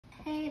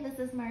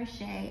this is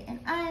Marche, and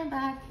I am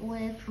back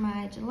with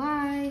my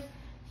July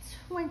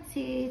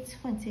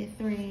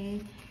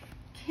 2023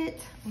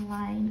 kit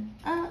line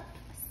up.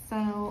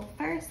 So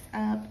first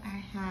up, I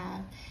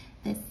have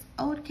this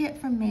old kit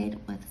from Made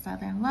with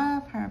Southern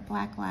Love, her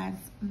Black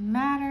Lives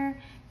Matter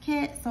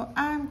kit. So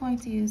I'm going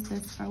to use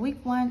this for week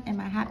 1 in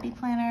my Happy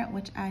Planner,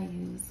 which I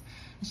use.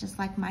 It's just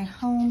like my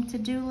home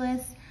to-do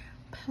list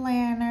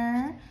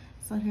planner.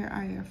 So here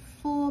are your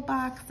full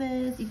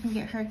boxes. You can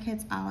get her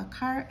kits a la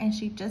carte, and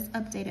she just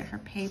updated her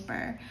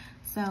paper.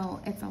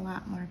 So it's a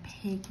lot more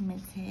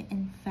pigmented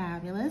and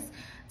fabulous.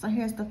 So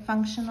here's the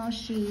functional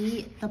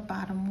sheet, the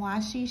bottom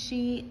washi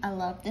sheet. I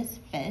love this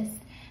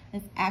fist.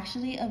 It's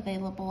actually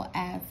available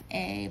as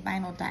a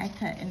vinyl die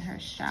cut in her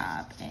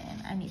shop,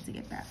 and I need to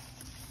get that.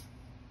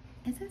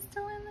 Is it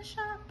still in the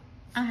shop?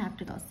 I have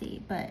to go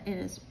see, but it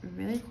is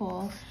really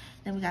cool.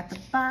 Then we got the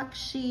box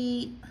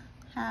sheet,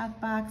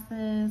 half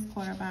boxes,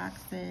 quarter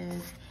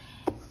boxes,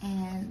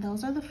 and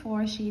those are the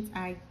 4 sheets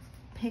I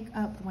pick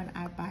up when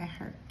I buy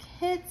her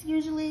kits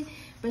usually,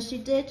 but she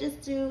did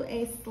just do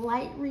a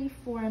slight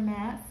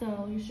reformat,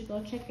 so you should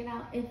go check it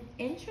out if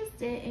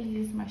interested, and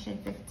use Marche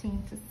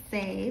 15 to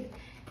save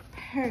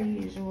per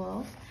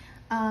usual.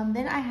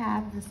 Then I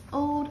have this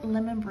old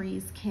Lemon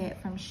Breeze kit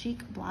from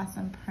Chic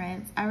Blossom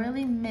Prints. I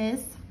really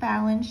miss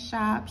Fallon's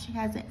shop. She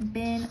hasn't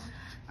been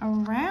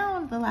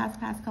around the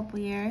past couple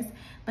years,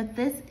 but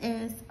this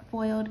is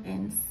foiled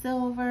in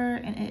silver,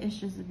 and it is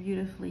just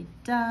beautifully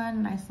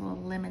done. Nice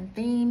little lemon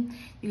theme.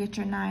 You get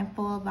your 9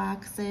 full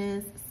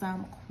boxes,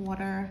 some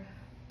quarter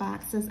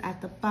boxes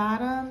at the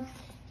bottom.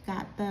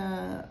 Got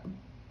the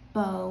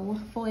bow,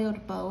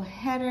 foiled bow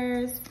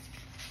headers,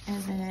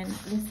 and then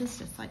this is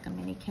just like a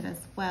mini kit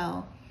as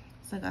well.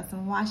 So I got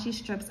some washi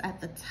strips at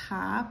the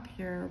top,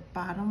 your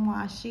bottom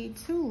washi,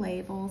 2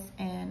 labels,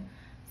 and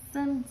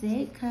some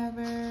date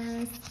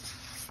covers,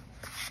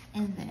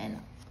 and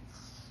then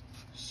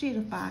sheet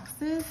of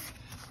boxes,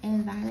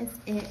 and that is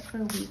it for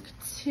week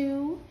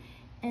 2.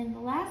 And the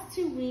last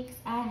 2 weeks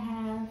I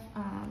have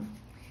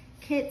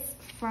kits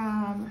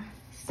from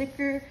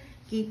Sticker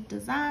Geek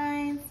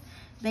Designs.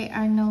 They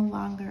are no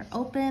longer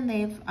open.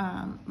 They've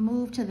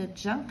moved to the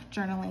junk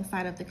journaling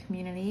side of the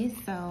community.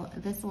 So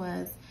this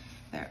was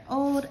their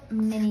old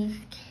mini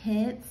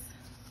kits.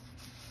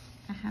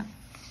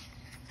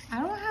 I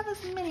don't have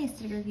as many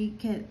Sticker Geek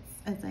kits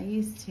as I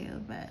used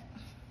to, but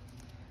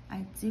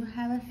I do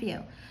have a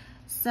few.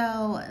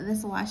 So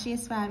this washi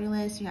is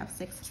fabulous. You have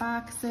 6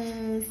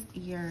 boxes,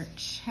 your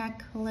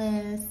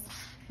checklist,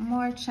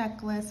 more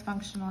checklist,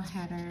 functional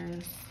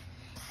headers,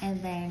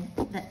 and then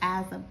the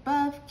As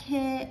Above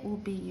kit will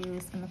be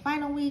used in the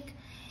final week.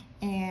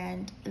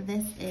 And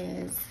this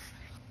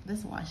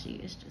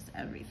washi is just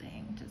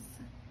everything, just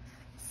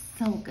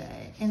so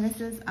good. And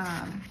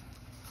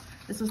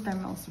this was their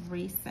most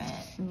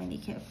recent mini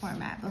kit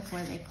format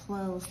before they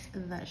closed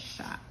the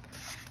shop.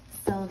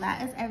 So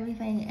that is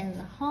everything in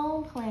the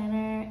home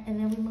planner. And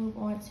then we move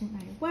on to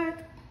my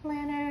work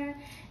planner.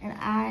 And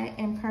I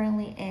am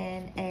currently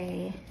in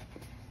a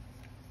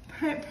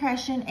print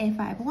pression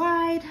A5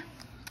 wide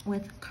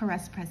with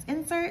Caress Press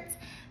inserts.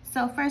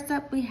 So first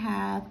up we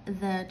have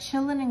the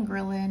Chillin' and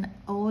Grillin'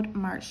 Old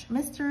March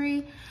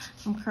Mystery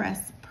from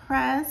Caress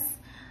Press.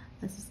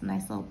 This is a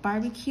nice little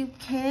barbecue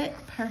kit,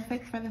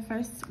 perfect for the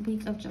first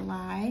week of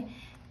July.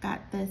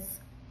 Got this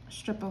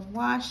strip of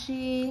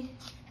washi,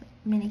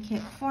 mini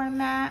kit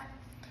format,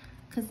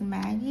 because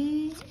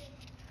Maggie,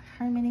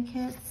 her mini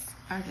kits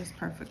are just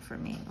perfect for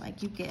me.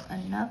 Like, you get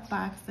enough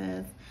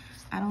boxes,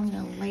 I don't need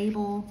a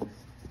label,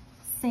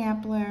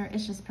 sampler,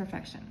 it's just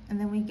perfection. And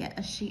then we get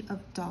a sheet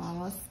of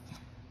dolls,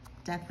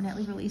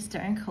 definitely released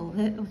during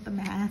COVID with the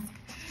mask.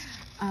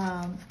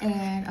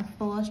 And a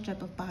full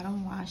strip of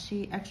bottom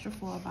washi, extra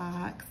full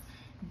box,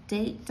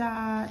 date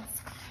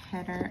dots,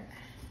 header,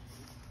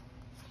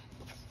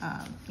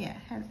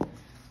 header,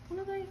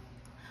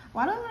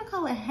 why do I want to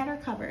call it header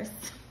covers?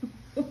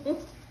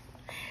 But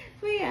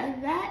yeah,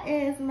 that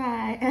is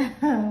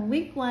my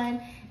week 1.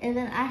 And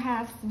then I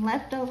have some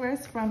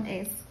leftovers from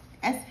a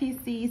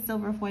SPC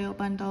silver foil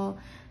bundle.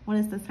 What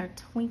is this, her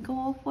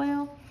twinkle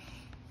foil?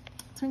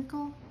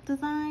 Twinkle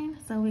design.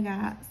 So we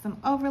got some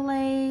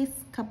overlays,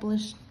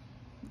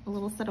 a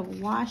little set of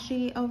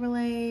washi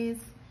overlays,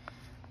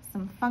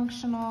 some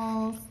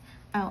functionals.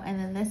 Oh, and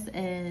then this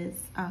is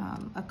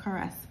a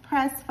Caress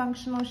Press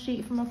functional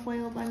sheet from a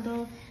foil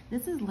bundle.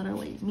 This is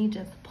literally me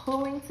just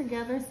pulling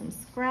together some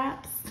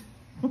scraps.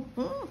 And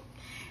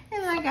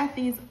then I got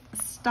these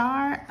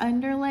star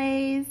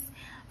underlays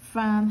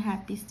from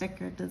Happy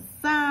Sticker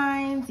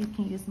Designs. You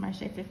can use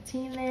Marche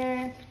 15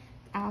 there.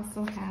 I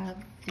also have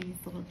these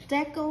little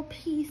deco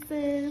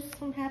pieces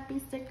from Happy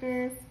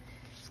Stickers.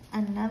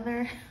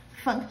 Another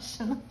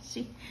functional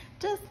sheet.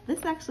 This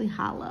is actually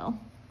hollow.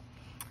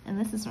 And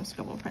this is from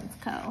Scribble Prints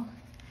Co.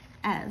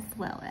 as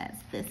well as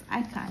this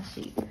icon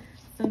sheet.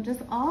 So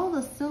just all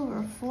the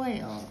silver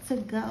foil to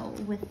go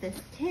with this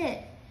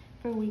kit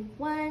for week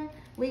 1.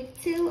 Week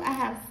 2, I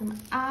have some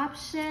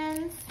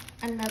options.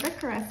 Another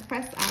Caress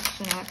Press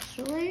option,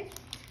 actually.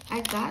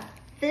 I got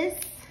this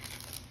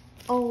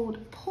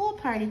old pool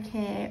party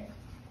kit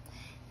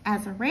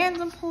as a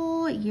random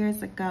pool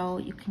years ago.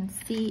 You can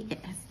see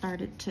it has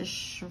started to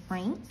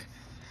shrink.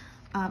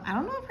 I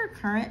don't know if her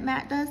current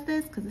mat does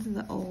this because this is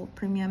an old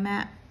premium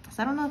mat.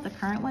 So I don't know if the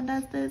current one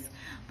does this,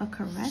 but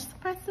Caress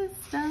Presses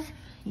stuff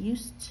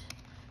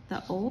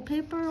the old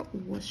paper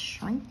was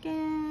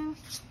shrinking,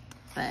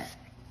 but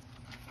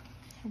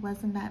it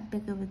wasn't that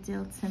big of a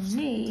deal to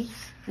me.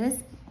 This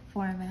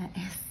format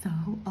is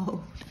so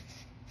old.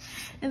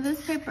 And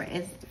this paper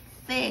is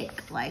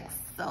thick, like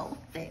so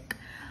thick.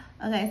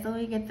 Okay, so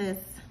we get this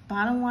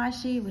bottom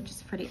washi, which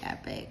is pretty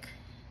epic.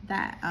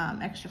 That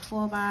extra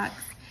full box.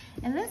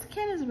 And this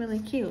kit is really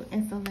cute.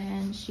 And so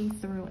then she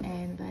threw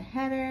in the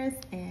headers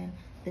and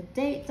the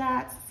date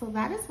dots. So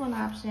that is one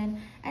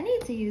option. I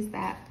need to use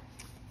that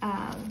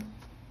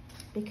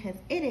because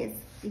it is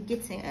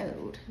getting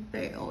old,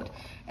 very old.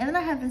 And then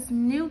I have this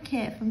new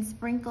kit from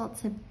Sprinkle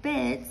to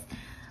Bits,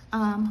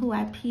 who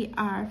I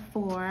PR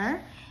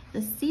for,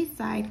 the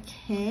Seaside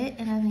kit.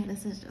 And I think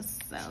this is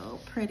just so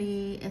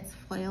pretty. It's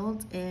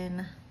foiled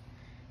in,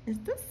 is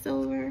this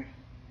silver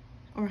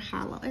or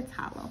hollow? It's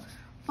hollow.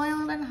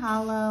 Foiled and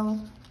hollow,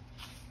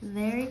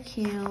 very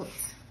cute.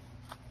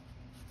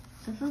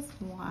 This is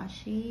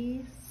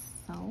washi,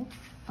 so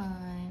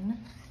fun.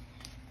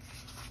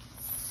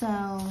 So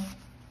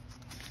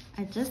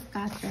I just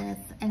got this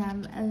and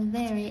I'm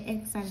very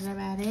excited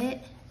about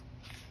it.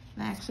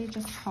 I actually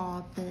just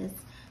hauled this.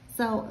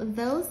 So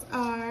those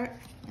are,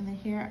 and then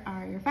here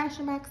are your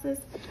fashion boxes.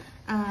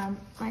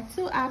 My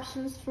 2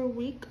 options for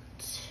week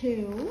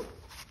 2.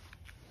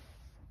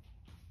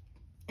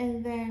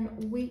 And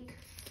then week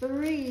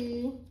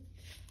 3,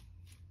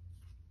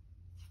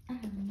 I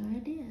have no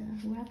idea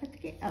where I put the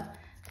kit. Oh,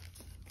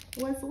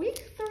 was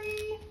week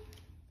 3?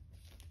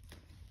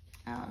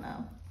 I don't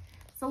know.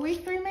 So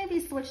week 3 may be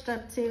switched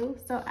up too.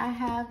 So I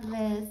have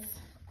this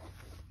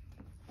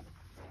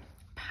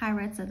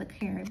Pirates of the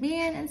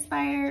Caribbean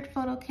inspired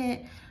photo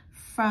kit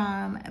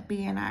from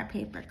B&R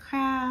Paper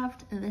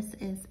Craft. This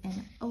is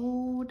an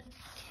old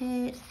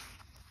kit,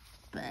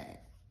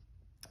 but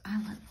I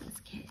love this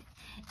kit.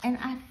 And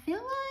I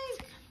feel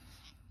like,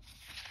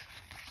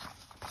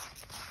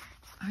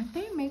 aren't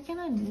they making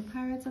a new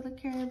Pirates of the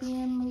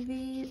Caribbean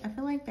movie? I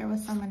feel like there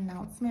was some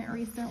announcement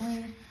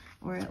recently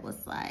where it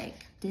was like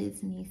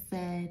Disney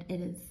said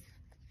it is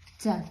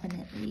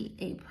definitely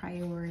a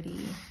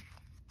priority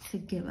to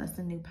give us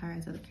a new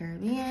Pirates of the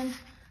Caribbean.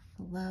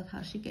 I love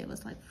how she gave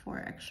us like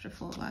 4 extra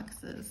full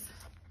boxes.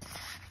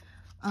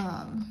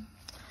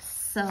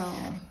 So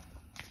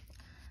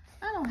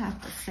I don't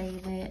have to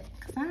save it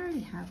because I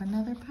already have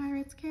another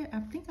Pirates kit. I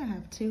think I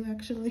have 2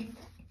 actually.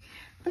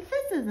 But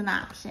this is an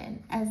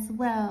option, as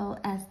well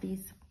as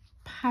these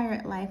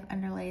Pirate Life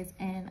underlays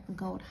in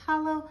Gold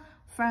Hollow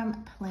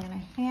from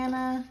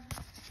Plannahannah.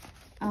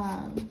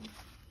 I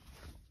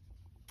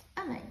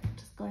might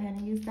just go ahead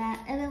and use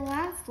that. And then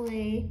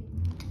lastly,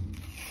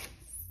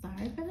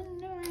 sorry for the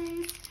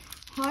noise,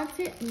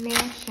 Haunted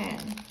Mansion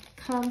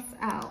comes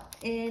out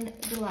in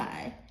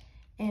July.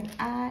 And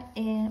I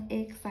am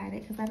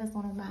excited because that is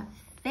one of my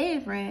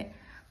favorite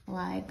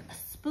like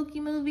spooky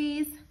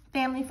movies,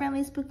 family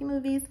friendly spooky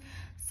movies.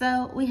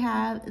 So we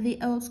have the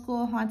old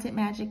school Haunted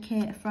Magic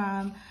kit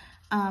from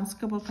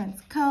Scribble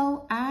Prints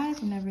Co.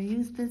 I've never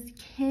used this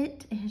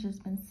kit. It has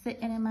just been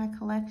sitting in my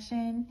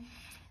collection,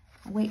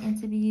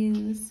 waiting to be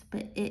used,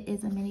 but it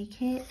is a mini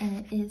kit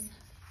and it is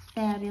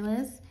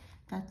fabulous.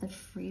 Got the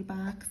free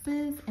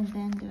boxes, and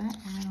then did I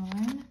add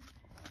on?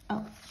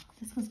 Oh,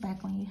 this was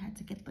back when you had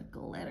to get the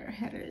glitter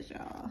headers,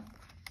 y'all.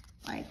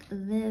 Like,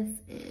 this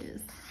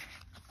is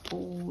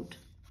old,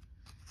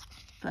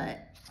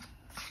 but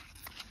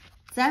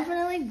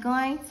definitely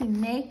going to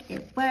make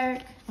it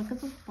work. Look at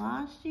the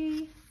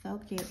washi, so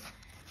cute.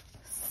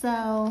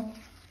 So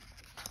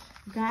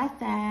got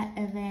that,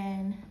 and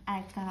then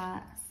I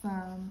got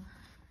some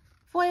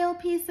foil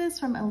pieces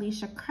from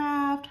Alicia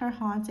Craft. Her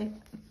Haunted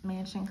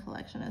Mansion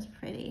collection is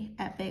pretty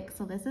epic.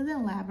 So this is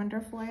in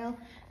lavender foil.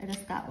 I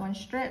just got 1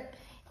 strip.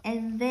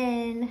 And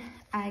then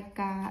I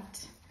got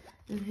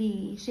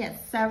she had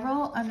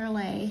several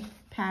underlay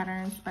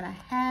patterns, but I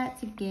had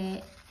to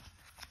get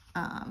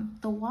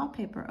the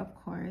wallpaper, of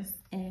course,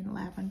 in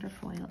lavender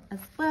foil as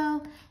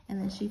well. And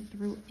then she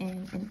threw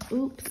in an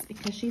oops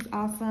because she's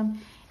awesome.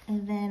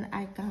 And then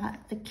I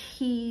got the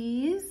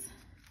keys.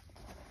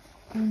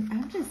 And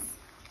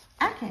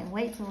I can't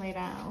wait to lay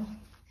down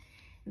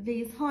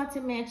these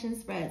Haunted Mansion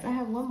spreads. I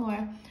have 1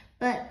 more,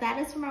 but that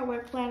is for my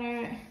work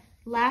planner.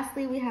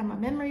 Lastly, we have my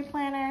memory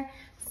planner.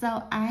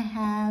 So I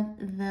have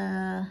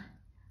the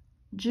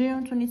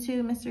June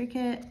 22 mystery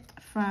kit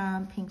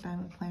from Pink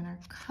Diamond Planner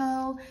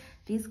Co.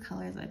 These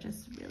colors are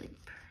just really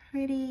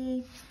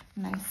pretty.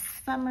 Nice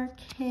summer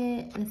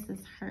kit. This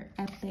is her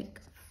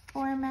epic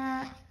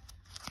format.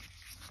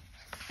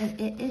 And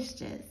it is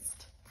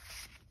just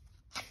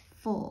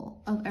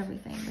full of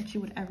everything that you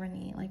would ever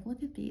need. Like,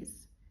 look at these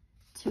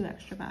 2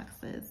 extra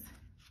boxes.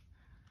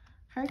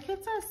 Her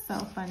kits are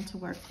so fun to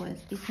work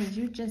with because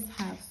you just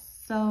have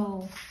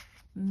so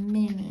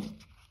many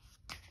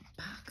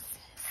boxes.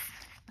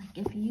 Like,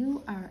 Like if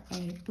you are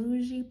a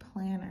bougie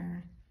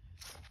planner,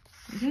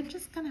 you're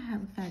just gonna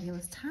have a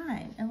fabulous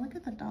time. And look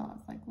at the dolls,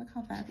 like look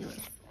how fabulous.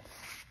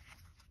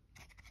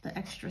 The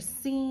extra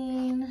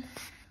scene,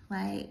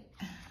 like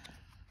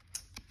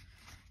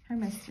her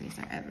mysteries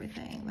are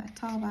everything. That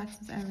tall box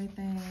is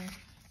everything.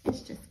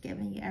 It's just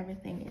giving you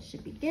everything it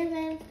should be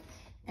given.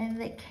 And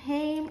it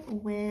came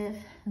with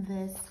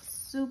this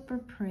super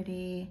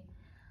pretty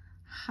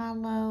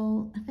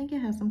hollow, I think it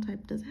has some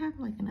type, does it have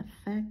like an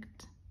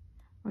effect?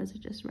 Or is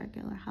it just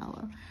regular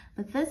hollow?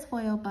 But this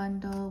foil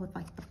bundle with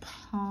like the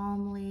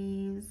palm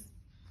leaves,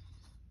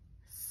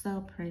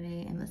 so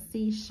pretty. And the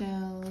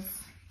seashells,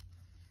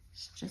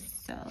 it's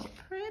just so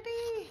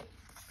pretty.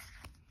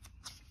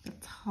 The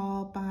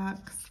tall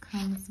box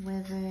comes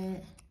with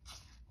it.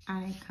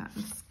 Icon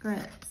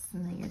scripts,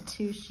 and then your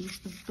 2 sheets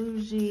of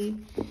bougie,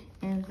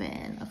 and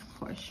then of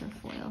course your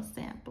foil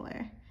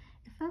sampler.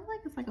 It felt like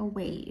it's like a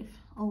wave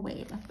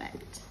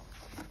effect.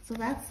 So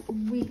that's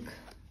week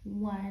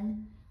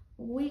 1.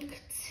 Week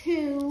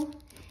 2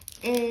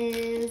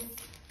 is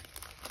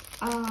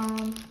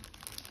I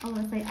want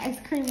to say ice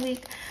cream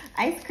week.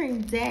 Ice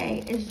cream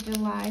day is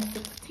July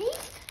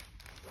 16th,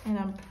 and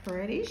I'm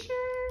pretty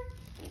sure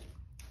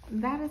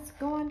that is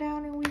going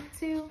down in week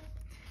 2.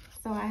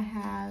 So I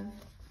have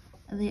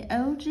the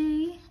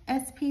OG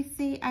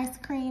SPC Ice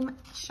Cream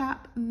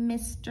Shop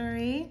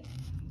Mystery,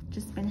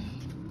 just been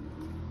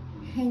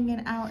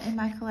hanging out in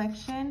my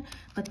collection.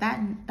 But that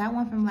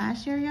one from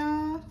last year,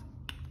 y'all,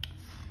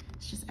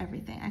 it's just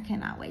everything. I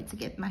cannot wait to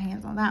get my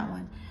hands on that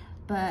one.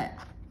 But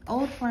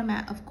old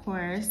format, of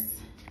course,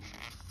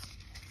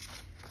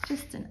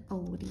 just an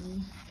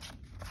oldie.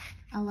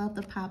 I love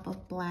the pop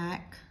of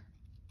black.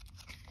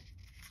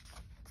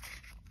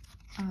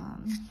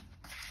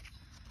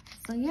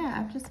 So yeah,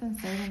 I've just been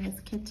saving this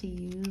kit to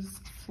use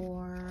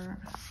for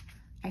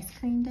ice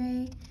cream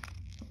day.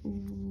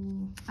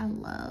 Ooh, I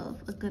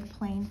love a good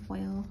plain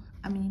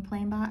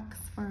box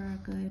for a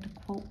good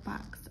quote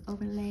box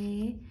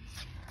overlay.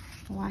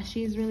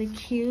 Washi is really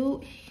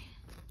cute.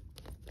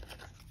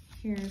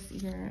 Here's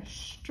your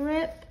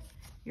strip,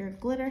 your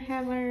glitter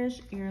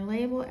headers, your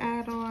label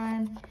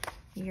add-on,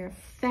 your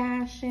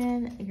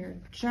fashion, your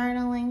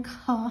journaling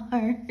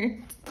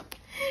card.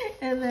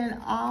 And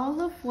then all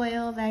the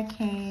foil that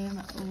came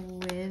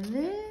with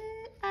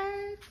it,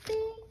 I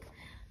think.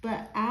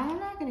 But I'm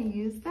not gonna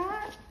use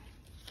that.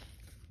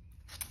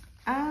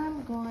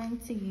 I'm going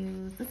to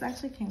use, this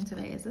actually came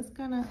today.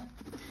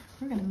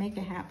 We're gonna make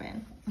it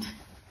happen.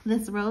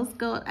 This rose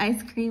gold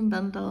ice cream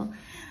bundle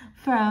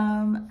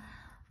from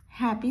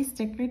Happy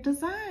Sticker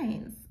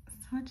Designs.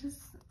 So just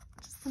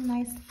a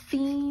nice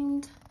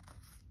themed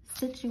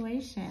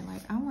situation.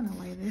 Like I wanna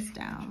lay this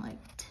down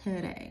like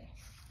today.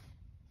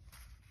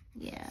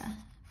 Yeah,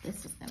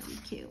 this is gonna be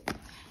cute.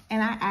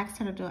 And I asked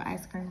her to do an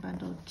ice cream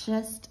bundle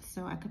just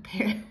so I could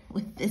pair it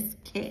with this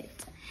kit.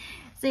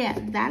 So yeah,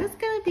 that is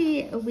gonna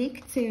be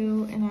week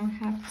 2, and I'll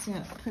have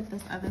to put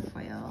this other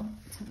foil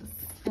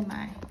in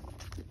my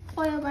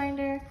foil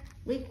binder.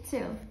 Week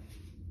 2.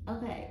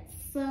 Okay,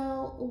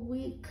 so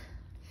week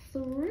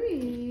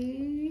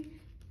 3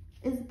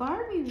 is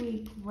Barbie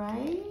week,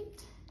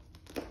 right?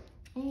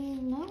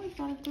 And now we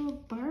gotta do a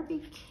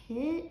Barbie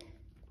kit.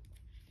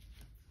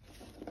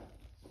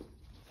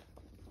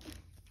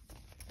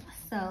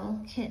 So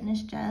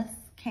Kitnish just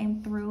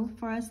came through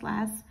for us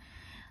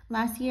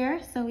last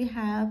year. So we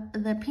have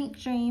the Pink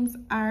Dreams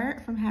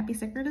art from Happy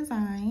Sticker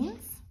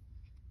Designs.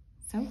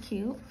 So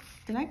cute.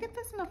 Did I get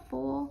this in a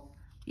full?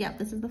 Yep,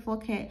 this is the full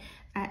kit.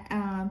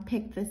 I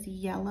picked this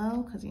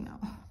yellow because, you know,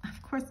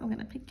 of course I'm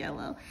gonna pick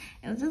yellow.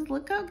 And just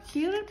look how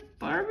cute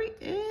Barbie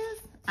is.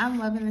 I'm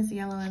loving this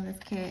yellow in this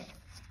kit.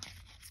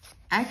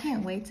 I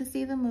can't wait to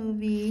see the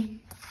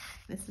movie.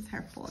 This is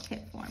her full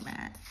kit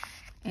format.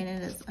 And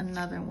it is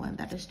another one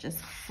that is just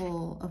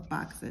full of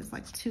boxes,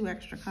 like 2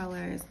 extra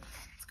colors.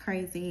 It's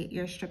crazy.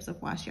 Your strips of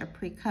washi are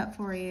pre-cut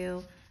for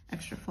you.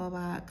 Extra full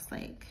box,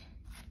 like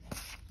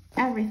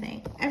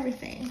everything.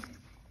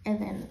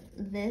 And then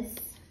this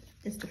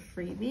is the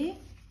freebie,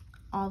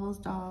 all those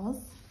dolls,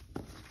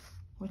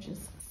 which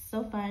is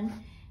so fun.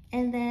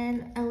 And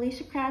then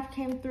Alicia Craft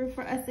came through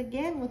for us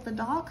again with the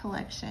doll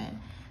collection.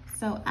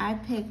 So I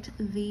picked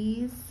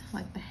these,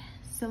 like the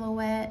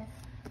silhouette,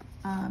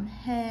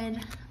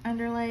 head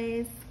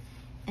underlays,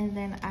 and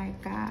then I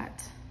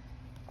got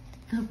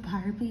the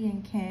Barbie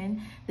and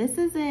Ken. Is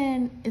this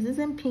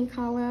in Pink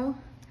Hollow?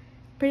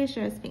 Pretty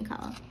sure it's Pink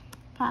Hollow.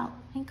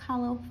 Pink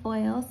Hollow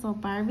foil. So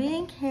Barbie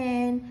and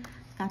Ken,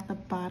 got the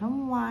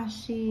bottom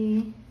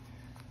washi.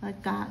 I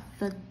got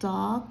the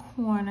doll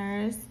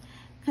corners,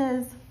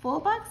 because full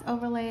box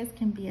overlays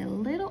can be a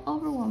little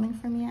overwhelming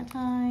for me at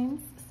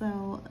times.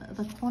 So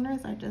the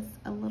corners are just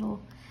a little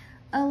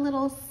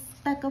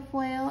speck of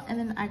foil, and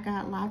then I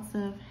got lots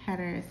of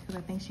headers because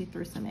I think she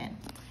threw some in.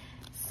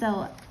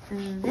 So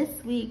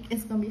this week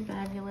is gonna be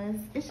fabulous.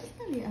 It's just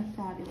gonna be a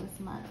fabulous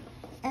month.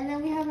 And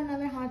then we have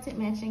another Haunted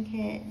Mansion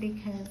kit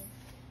because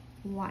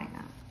why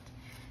not?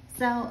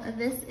 So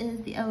this is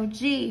the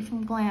OG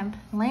from Glam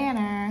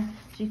Planner.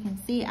 As you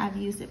can see, I've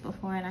used it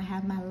before, and I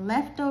have my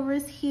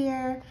leftovers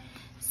here.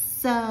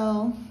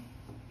 So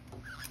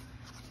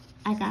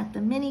I got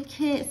the mini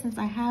kit since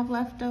I have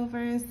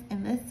leftovers,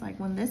 and this, like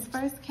when this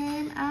first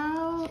came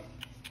out,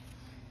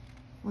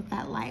 with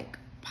that like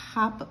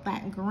pop up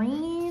that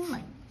green,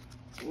 like,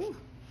 ooh,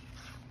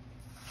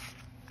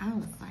 I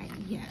was like,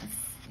 yes,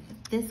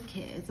 this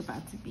kit is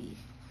about to be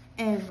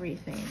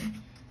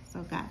everything.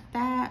 So got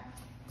that.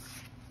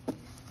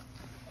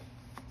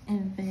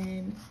 And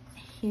then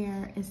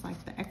here is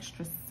like the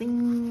extra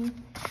scene.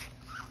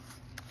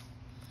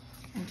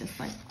 And just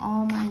like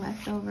all my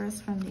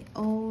leftovers from the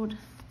old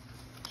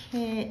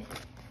kit.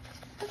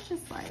 It's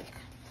just like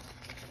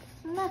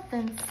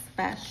nothing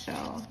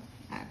special,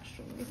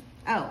 actually.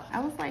 Oh, I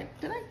was like,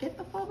 did I get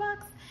the full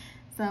box?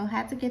 So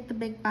had to get the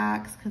big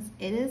box because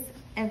it is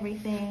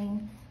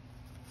everything.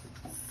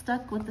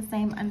 Stuck with the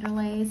same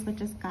underlays, but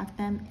just got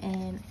them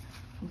in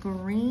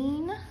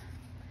green.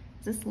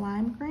 Is this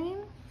lime green,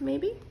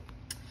 maybe?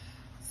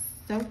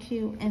 So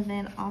cute. And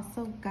then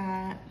also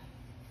got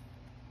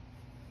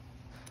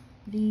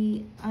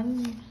the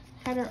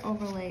header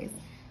overlays.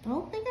 I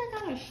don't think I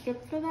got a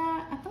strip for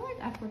that. I feel like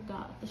I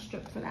forgot the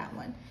strip for that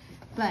one,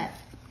 but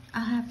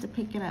I'll have to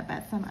pick it up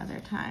at some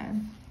other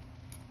time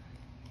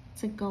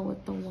to go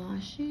with the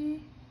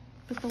washi.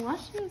 But the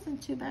washi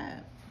isn't too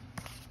bad.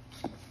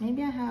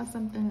 Maybe I have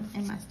something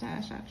in my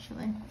stash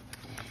actually.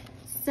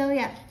 So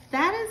yeah,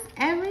 that is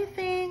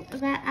everything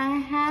that I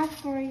have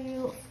for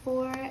you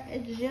for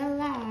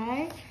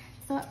July.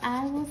 So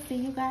I will see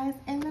you guys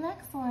in the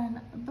next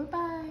one.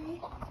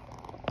 Bye-bye.